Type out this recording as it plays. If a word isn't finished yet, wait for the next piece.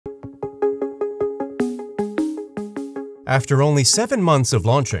After only 7 months of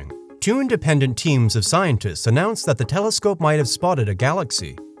launching, 2 independent teams of scientists announced that the telescope might have spotted a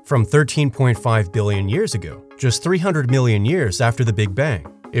galaxy from 13.5 billion years ago, just 300 million years after the Big Bang.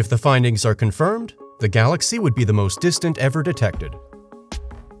 If the findings are confirmed, the galaxy would be the most distant ever detected.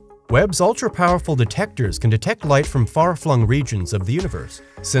 Webb's ultra-powerful detectors can detect light from far-flung regions of the universe.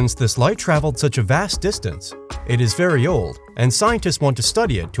 Since this light traveled such a vast distance, it is very old, and scientists want to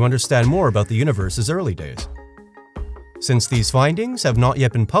study it to understand more about the universe's early days. Since these findings have not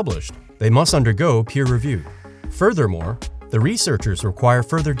yet been published, they must undergo peer review. Furthermore, the researchers require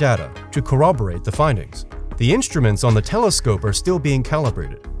further data to corroborate the findings. The instruments on the telescope are still being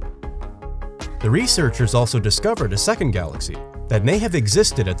calibrated. The researchers also discovered a second galaxy that may have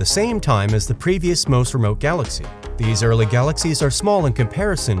existed at the same time as the previous most remote galaxy. These early galaxies are small in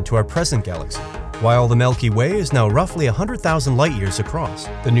comparison to our present galaxy. While the Milky Way is now roughly 100,000 light-years across,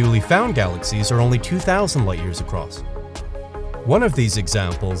 the newly found galaxies are only 2,000 light-years across. One of these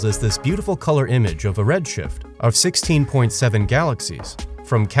examples is this beautiful color image of a redshift of 16.7 galaxies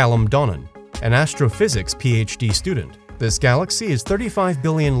from Callum Donnan, an astrophysics PhD student. This galaxy is 35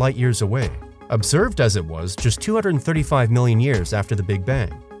 billion light-years away, observed as it was just 235 million years after the Big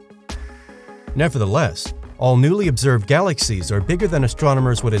Bang. Nevertheless, all newly observed galaxies are bigger than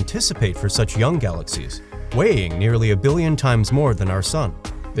astronomers would anticipate for such young galaxies, weighing nearly 1 billion times more than our Sun.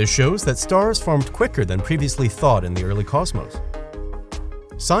 This shows that stars formed quicker than previously thought in the early cosmos.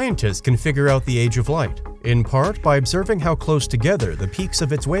 Scientists can figure out the age of light, in part by observing how close together the peaks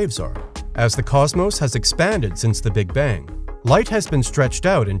of its waves are. As the cosmos has expanded since the Big Bang, light has been stretched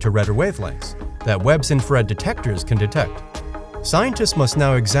out into redder wavelengths that Webb's infrared detectors can detect. Scientists must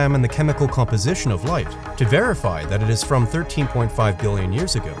now examine the chemical composition of light to verify that it is from 13.5 billion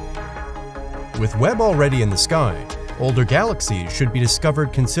years ago. With Webb already in the sky, older galaxies should be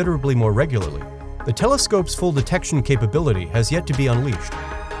discovered considerably more regularly. The telescope's full detection capability has yet to be unleashed,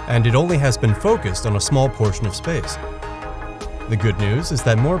 and it only has been focused on a small portion of space. The good news is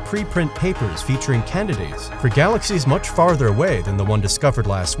that more preprint papers featuring candidates for galaxies much farther away than the one discovered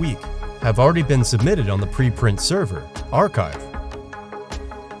last week have already been submitted on the preprint server, Archive.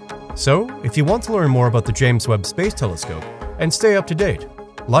 So, if you want to learn more about the James Webb Space Telescope and stay up to date,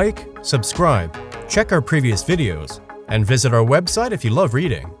 like, subscribe, check our previous videos, and visit our website if you love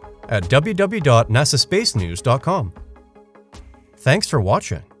reading at www.nasaspacenews.com. Thanks for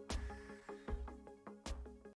watching.